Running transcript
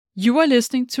You are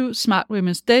listening to Smart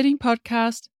Women's Dating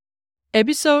Podcast,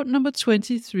 episode number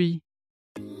 23.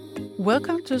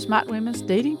 Welcome to Smart Women's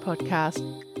Dating Podcast.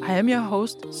 I am your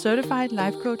host, certified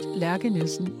life coach Lærke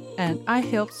Nielsen, and I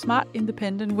help smart,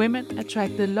 independent women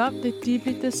attract the love they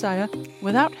deeply desire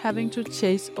without having to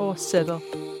chase or settle.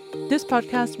 This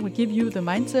podcast will give you the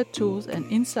mindset tools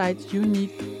and insights you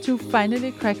need to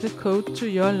finally crack the code to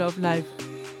your love life.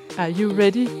 Are you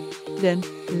ready? Then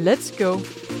let's go.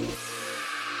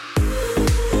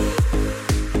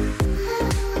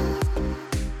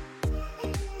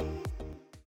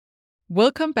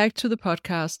 Welcome back to the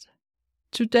podcast.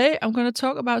 Today I'm going to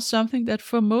talk about something that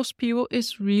for most people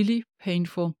is really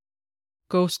painful.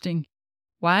 Ghosting.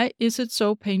 Why is it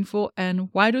so painful and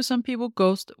why do some people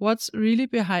ghost? What's really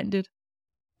behind it?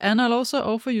 And I'll also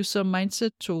offer you some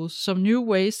mindset tools, some new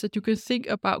ways that you can think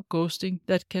about ghosting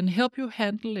that can help you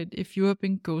handle it if you have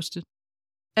been ghosted.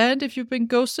 And if you've been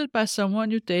ghosted by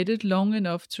someone you dated long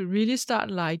enough to really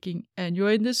start liking and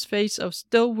you're in this phase of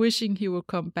still wishing he would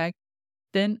come back,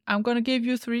 then I'm going to give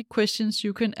you 3 questions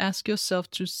you can ask yourself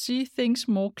to see things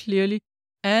more clearly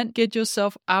and get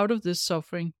yourself out of this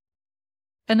suffering.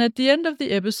 And at the end of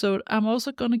the episode, I'm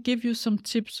also going to give you some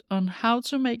tips on how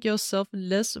to make yourself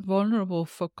less vulnerable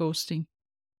for ghosting.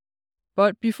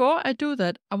 But before I do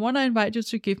that, I want to invite you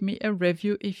to give me a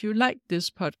review if you like this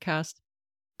podcast.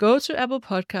 Go to Apple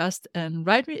Podcast and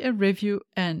write me a review,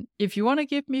 and if you want to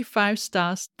give me 5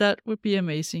 stars, that would be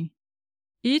amazing.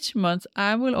 Each month,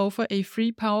 I will offer a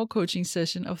free power coaching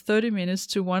session of 30 minutes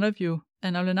to one of you,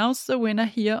 and I'll announce the winner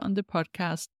here on the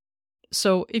podcast.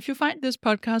 So if you find this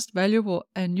podcast valuable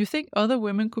and you think other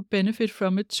women could benefit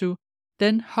from it too,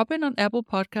 then hop in on Apple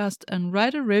Podcast and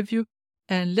write a review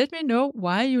and let me know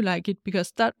why you like it,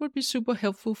 because that would be super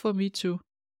helpful for me too.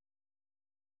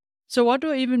 So what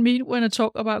do I even mean when I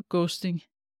talk about ghosting?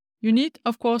 You need,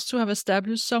 of course, to have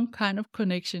established some kind of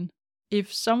connection.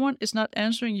 If someone is not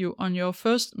answering you on your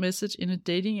first message in a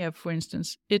dating app, for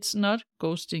instance, it's not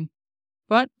ghosting.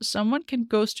 But someone can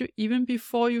ghost you even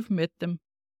before you've met them.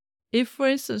 If, for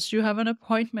instance, you have an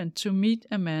appointment to meet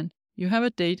a man, you have a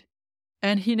date,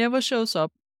 and he never shows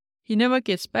up, he never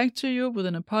gets back to you with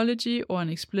an apology or an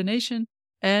explanation,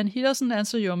 and he doesn't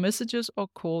answer your messages or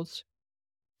calls.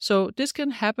 So this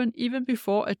can happen even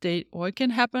before a date, or it can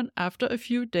happen after a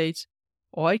few dates,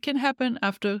 or it can happen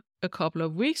after a couple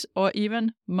of weeks or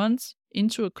even months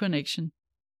into a connection.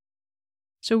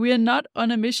 So we are not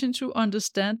on a mission to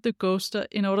understand the ghoster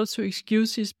in order to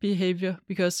excuse his behavior,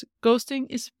 because ghosting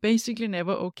is basically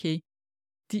never okay.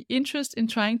 The interest in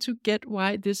trying to get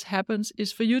why this happens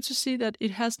is for you to see that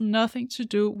it has nothing to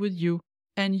do with you,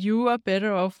 and you are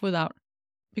better off without.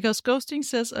 Because ghosting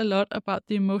says a lot about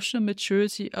the emotional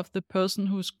maturity of the person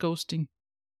who's ghosting.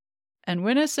 And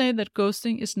when I say that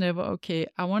ghosting is never okay,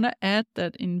 I want to add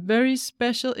that in very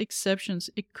special exceptions,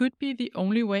 it could be the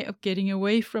only way of getting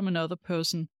away from another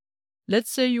person. Let's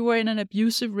say you were in an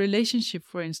abusive relationship,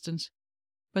 for instance.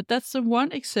 But that's the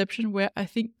one exception where I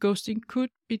think ghosting could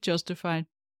be justified.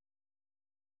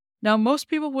 Now, most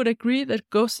people would agree that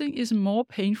ghosting is more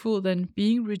painful than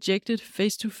being rejected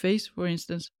face to face, for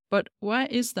instance. But why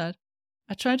is that?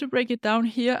 I try to break it down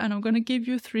here, and I'm going to give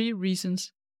you 3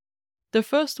 reasons. The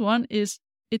first one is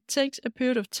it takes a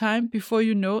period of time before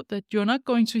you know that you're not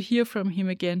going to hear from him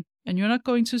again and you're not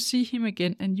going to see him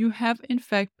again, and you have in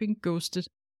fact been ghosted.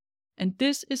 And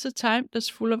this is a time that's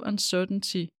full of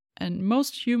uncertainty, and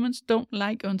most humans don't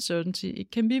like uncertainty.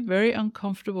 It can be very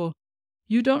uncomfortable.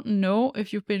 You don't know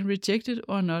if you've been rejected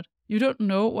or not. You don't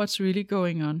know what's really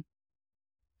going on.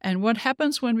 And what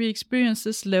happens when we experience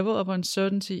this level of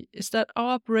uncertainty is that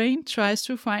our brain tries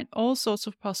to find all sorts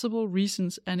of possible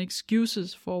reasons and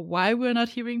excuses for why we're not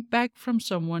hearing back from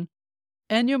someone.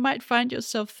 And you might find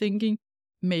yourself thinking,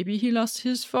 maybe he lost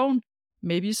his phone,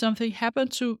 maybe something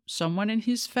happened to someone in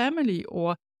his family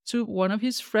or to one of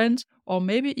his friends, or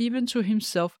maybe even to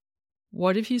himself.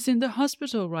 What if he's in the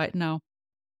hospital right now?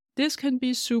 This can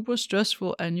be super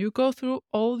stressful, and you go through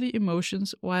all the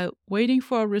emotions while waiting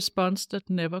for a response that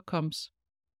never comes.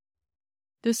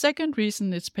 The second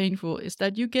reason it's painful is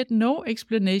that you get no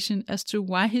explanation as to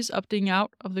why he's opting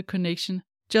out of the connection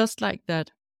just like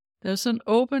that. There's an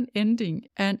open ending,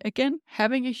 and again,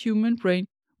 having a human brain,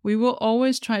 we will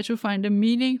always try to find a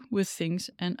meaning with things,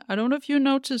 and I don't know if you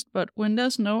noticed, but when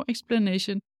there's no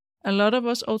explanation, a lot of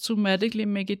us automatically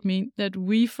make it mean that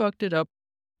we fucked it up.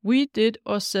 We did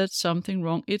or said something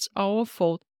wrong. It's our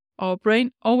fault. Our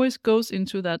brain always goes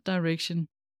into that direction.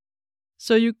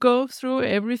 So you go through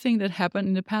everything that happened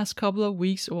in the past couple of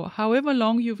weeks or however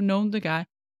long you've known the guy,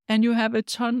 and you have a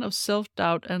ton of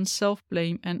self-doubt and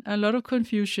self-blame and a lot of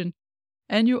confusion.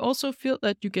 And you also feel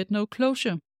that you get no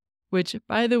closure. which,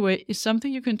 by the way, is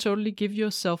something you can totally give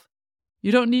yourself.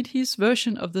 You don't need his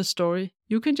version of the story.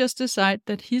 You can just decide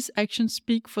that his actions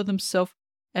speak for themselves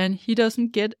and he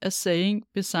doesn't get a saying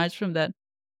besides from that.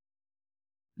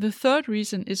 The third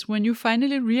reason is when you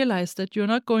finally realize that you're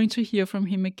not going to hear from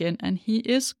him again and he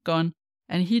is gone,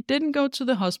 and he didn't go to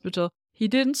the hospital, he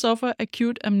didn't suffer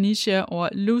acute amnesia or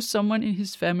lose someone in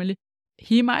his family.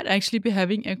 He might actually be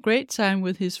having a great time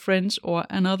with his friends or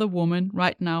another woman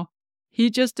right now. He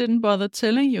just didn't bother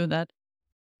telling you that.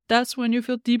 That's when you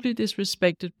feel deeply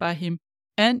disrespected by him.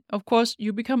 And of course,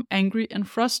 you become angry and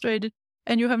frustrated,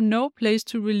 and you have no place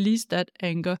to release that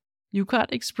anger. You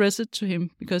can't express it to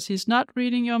him because he's not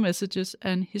reading your messages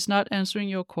and he's not answering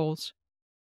your calls.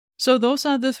 So those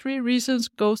are the 3 reasons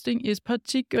ghosting is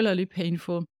particularly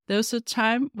painful. There's a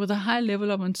time with a high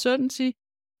level of uncertainty.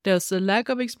 There's the lack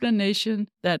of explanation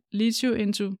that leads you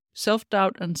into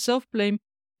self-doubt and self-blame.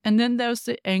 And then there's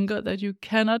the anger that you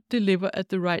cannot deliver at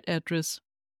the right address.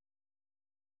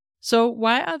 So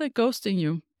why are they ghosting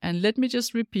you? And let me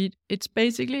just repeat, it's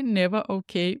basically never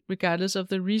okay regardless of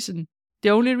the reason. The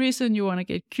only reason you want to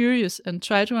get curious and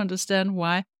try to understand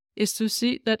why is to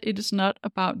see that it is not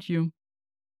about you.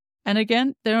 And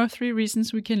again, there are 3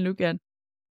 reasons we can look at.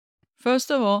 First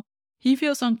of all, he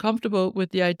feels uncomfortable with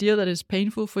the idea that it's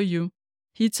painful for you.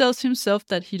 He tells himself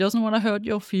that he doesn't want to hurt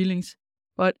your feelings,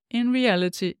 but in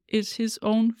reality, it's his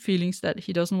own feelings that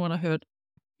he doesn't want to hurt.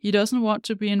 He doesn't want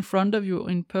to be in front of you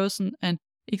in person and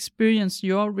experience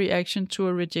your reaction to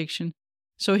a rejection.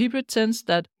 So he pretends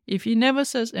that if he never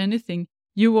says anything,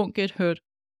 you won't get hurt.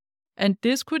 And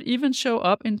this could even show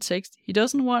up in text. He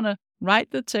doesn't want to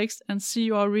write the text and see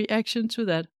your reaction to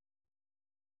that.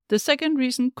 The second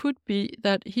reason could be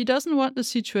that he doesn't want the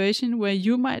situation where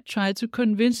you might try to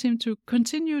convince him to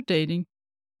continue dating.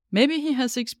 Maybe he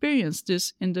has experienced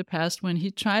this in the past when he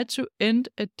tried to end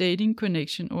a dating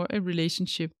connection or a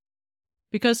relationship.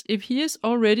 Because if he is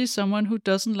already someone who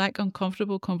doesn't like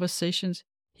uncomfortable conversations,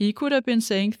 he could have been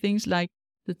saying things like,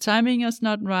 the timing is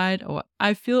not right, or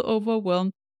I feel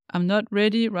overwhelmed, I'm not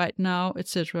ready right now,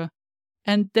 etc.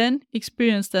 And then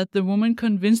experience that the woman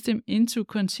convinced him into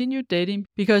continue dating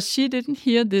because she didn't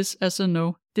hear this as a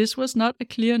no. This was not a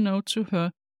clear no to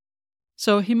her.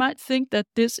 So he might think that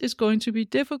this is going to be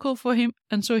difficult for him,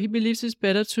 and so he believes it's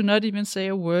better to not even say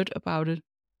a word about it.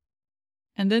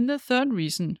 And then the third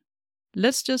reason.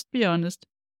 Let's just be honest.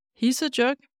 He's a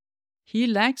jerk. He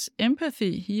lacks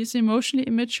empathy. He is emotionally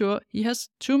immature. He has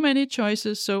too many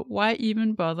choices, so why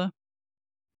even bother?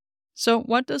 So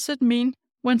what does it mean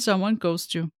when someone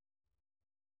ghosts you?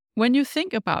 When you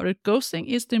think about it, ghosting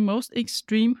is the most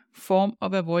extreme form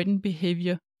of avoidant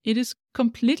behavior. It is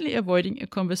completely avoiding a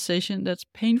conversation that's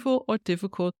painful or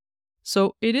difficult.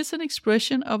 So it is an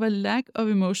expression of a lack of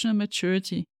emotional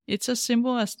maturity. It's as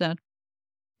simple as that.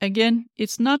 Again,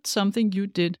 it's not something you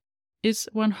did. It's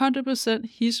 100%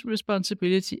 his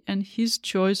responsibility and his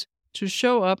choice to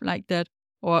show up like that,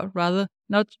 or rather,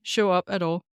 not show up at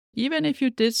all. Even if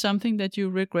you did something that you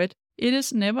regret, it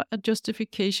is never a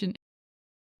justification.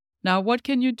 Now, what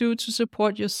can you do to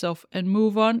support yourself and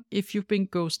move on if you've been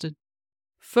ghosted?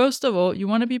 First of all, you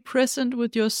want to be present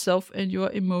with yourself and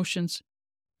your emotions.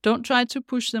 Don't try to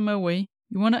push them away.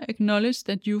 You want to acknowledge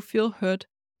that you feel hurt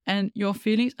and your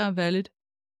feelings are valid.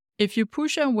 If you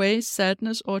push away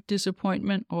sadness or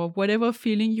disappointment or whatever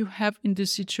feeling you have in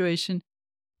this situation,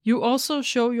 you also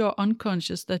show your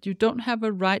unconscious that you don't have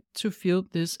a right to feel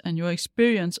this, and your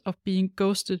experience of being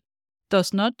ghosted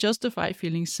does not justify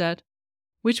feeling sad,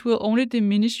 which will only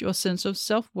diminish your sense of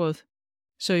self-worth.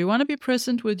 So you want to be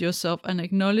present with yourself and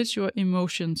acknowledge your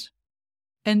emotions.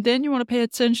 And then you want to pay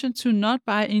attention to not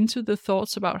buy into the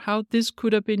thoughts about how this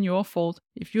could have been your fault.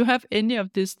 If you have any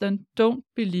of this, then don't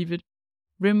believe it.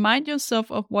 Remind yourself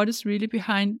of what is really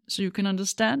behind so you can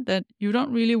understand that you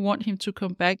don't really want him to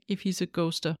come back if he's a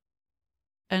ghoster.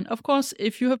 And of course,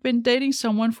 if you have been dating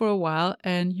someone for a while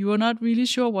and you are not really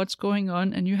sure what's going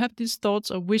on and you have these thoughts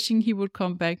of wishing he would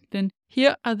come back, then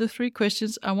here are the 3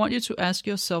 questions I want you to ask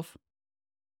yourself.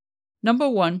 Number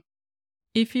 1.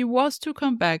 If he was to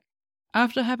come back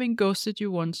after having ghosted you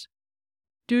once,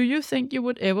 do you think you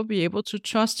would ever be able to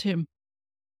trust him?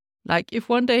 Like if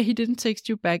one day he didn't text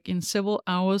you back in several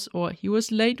hours, or he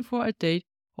was late for a date,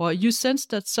 or you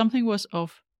sensed that something was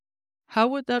off, how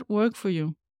would that work for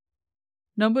you?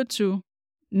 Number 2,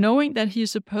 knowing that he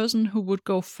is a person who would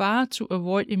go far to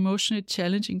avoid emotionally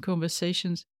challenging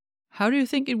conversations, how do you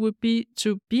think it would be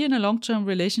to be in a long-term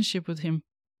relationship with him?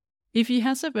 If he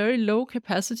has a very low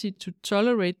capacity to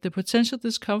tolerate the potential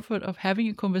discomfort of having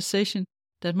a conversation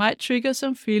that might trigger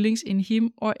some feelings in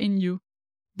him or in you,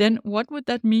 then what would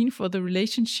that mean for the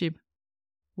relationship?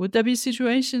 Would there be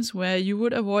situations where you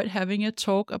would avoid having a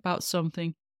talk about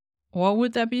something? Or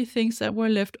would there be things that were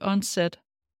left unsaid?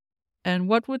 And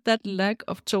what would that lack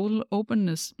of total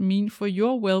openness mean for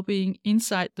your well-being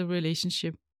inside the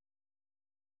relationship?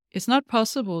 It's not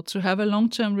possible to have a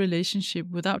long-term relationship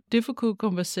without difficult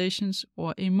conversations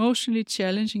or emotionally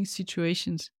challenging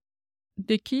situations.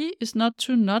 The key is not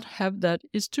to not have that,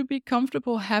 it's to be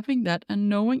comfortable having that and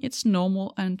knowing it's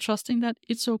normal and trusting that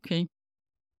it's okay.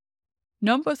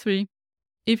 Number 3,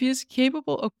 if he is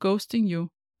capable of ghosting you,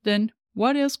 then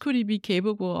what else could he be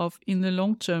capable of in the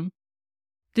long term?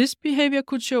 This behavior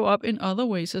could show up in other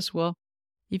ways as well.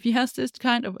 If he has this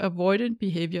kind of avoidant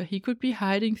behavior, he could be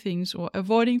hiding things or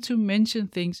avoiding to mention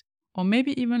things or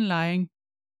maybe even lying.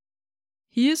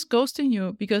 He is ghosting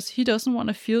you because he doesn't want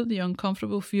to feel the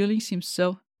uncomfortable feelings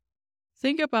himself.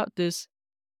 Think about this.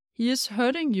 He is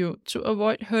hurting you to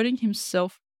avoid hurting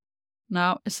himself.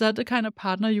 Now, is that the kind of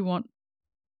partner you want?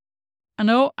 I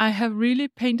know I have really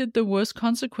painted the worst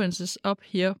consequences up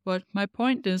here, but my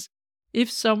point is, if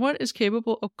someone is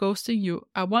capable of ghosting you,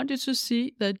 I want you to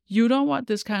see that you don't want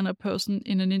this kind of person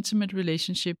in an intimate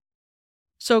relationship.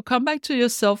 So come back to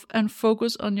yourself and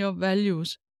focus on your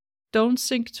values. Don't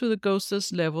sink to the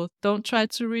ghoster's level. Don't try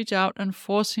to reach out and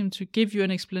force him to give you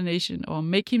an explanation or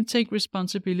make him take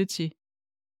responsibility.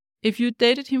 If you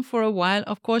dated him for a while,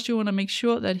 of course you want to make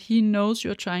sure that he knows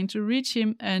you're trying to reach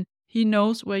him and he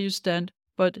knows where you stand.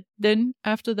 But then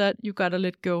after that, you gotta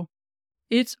let go.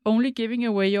 It's only giving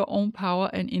away your own power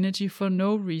and energy for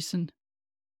no reason.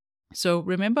 So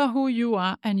remember who you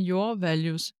are and your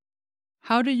values.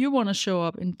 How do you want to show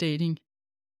up in dating?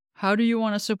 How do you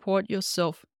want to support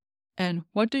yourself? And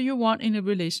what do you want in a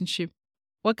relationship?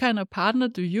 What kind of partner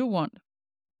do you want?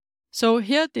 So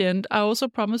here at the end, I also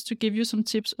promise to give you some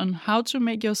tips on how to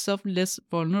make yourself less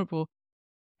vulnerable.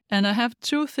 And I have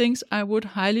 2 things I would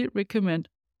highly recommend.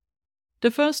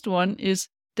 The first one is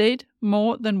date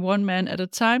more than one man at a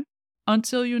time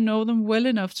until you know them well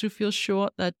enough to feel sure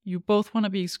that you both want to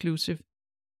be exclusive.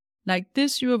 Like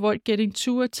this, you avoid getting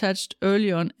too attached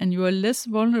early on and you are less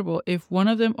vulnerable if one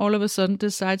of them all of a sudden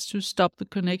decides to stop the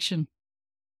connection.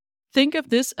 Think of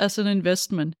this as an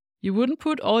investment. You wouldn't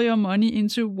put all your money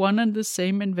into one and the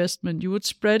same investment. You would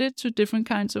spread it to different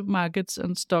kinds of markets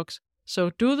and stocks.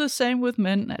 So do the same with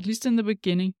men, at least in the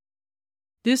beginning.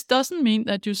 This doesn't mean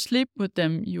that you sleep with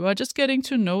them, you are just getting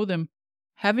to know them.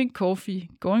 Having coffee,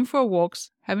 going for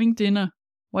walks, having dinner,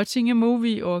 watching a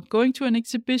movie or going to an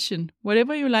exhibition,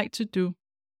 whatever you like to do.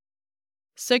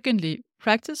 Secondly,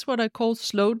 practice what I call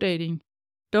slow dating.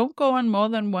 Don't go on more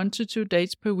than 1 to 2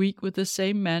 dates per week with the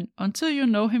same man until you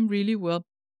know him really well.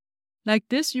 Like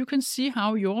this, you can see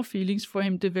how your feelings for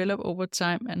him develop over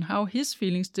time and how his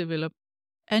feelings develop.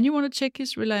 And you want to check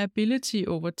his reliability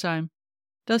over time.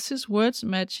 Does his words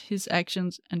match his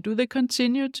actions, and do they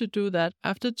continue to do that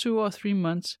after 2 or 3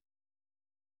 months?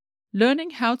 Learning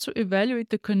how to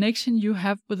evaluate the connection you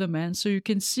have with a man so you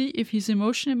can see if he's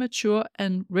emotionally mature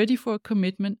and ready for a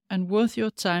commitment and worth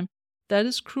your time, that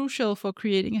is crucial for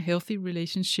creating a healthy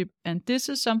relationship, and this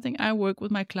is something I work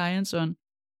with my clients on.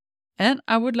 And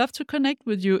I would love to connect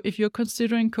with you if you're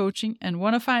considering coaching and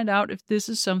want to find out if this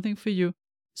is something for you.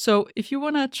 So if you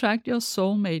want to attract your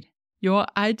soulmate, your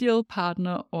ideal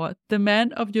partner, or the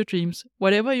man of your dreams,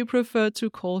 whatever you prefer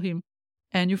to call him,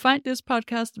 and you find this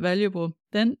podcast valuable,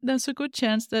 then there's a good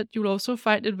chance that you'll also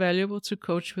find it valuable to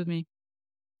coach with me.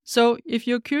 So if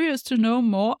you're curious to know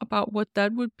more about what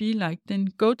that would be like,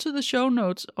 then go to the show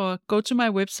notes or go to my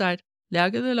website,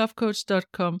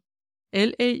 lærkethelovecoach.com,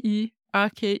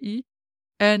 LAERKE,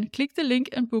 and click the link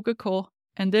and book a call,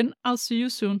 and then I'll see you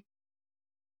soon.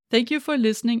 Thank you for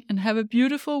listening and have a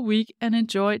beautiful week and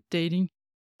enjoy dating.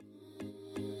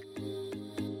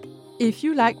 If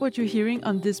you like what you're hearing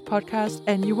on this podcast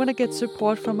and you want to get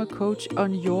support from a coach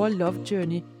on your love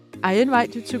journey, I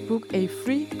invite you to book a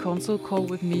free consult call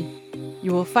with me.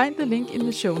 You will find the link in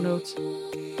the show notes.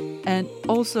 And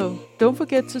also, don't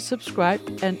forget to subscribe,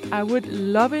 and I would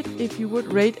love it if you would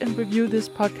rate and review this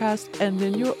podcast, and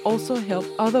then you'll also help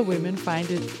other women find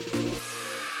it.